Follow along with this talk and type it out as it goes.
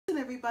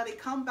everybody.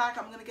 Come back.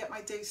 I'm gonna get my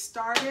day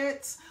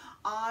started.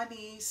 I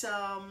need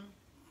some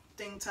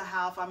thing to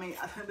have. I mean,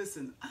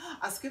 listen,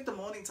 I skipped the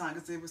morning time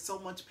because there was so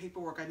much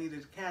paperwork I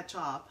needed to catch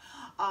up.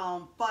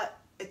 But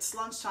it's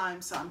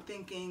lunchtime, so I'm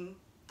thinking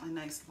a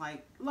nice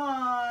light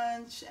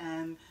lunch,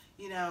 and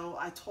you know,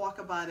 I talk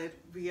about it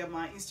via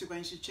my Instagram.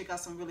 You should check out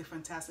some really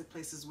fantastic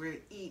places where to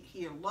eat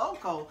here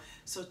local.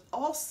 So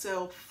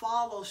also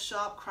follow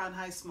Shop Crown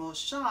Heights Small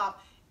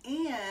Shop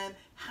and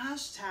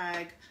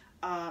hashtag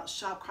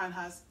Shop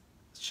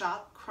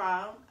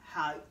Crown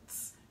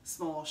Heights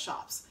Small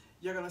Shops.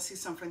 You're gonna see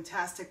some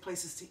fantastic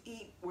places to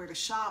eat, where to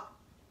shop.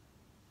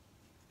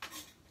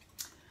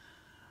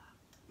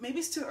 Maybe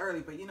it's too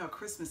early, but you know,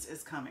 Christmas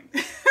is coming.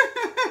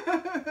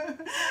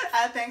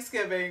 And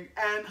Thanksgiving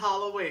and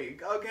Halloween,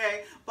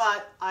 okay?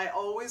 But I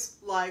always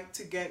like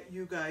to get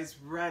you guys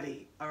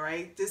ready, all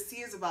right? This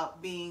year is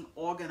about being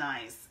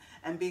organized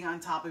and being on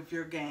top of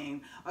your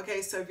game,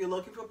 okay? So if you're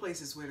looking for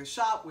places where to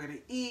shop, where to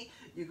eat,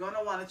 you're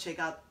gonna wanna check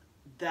out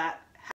that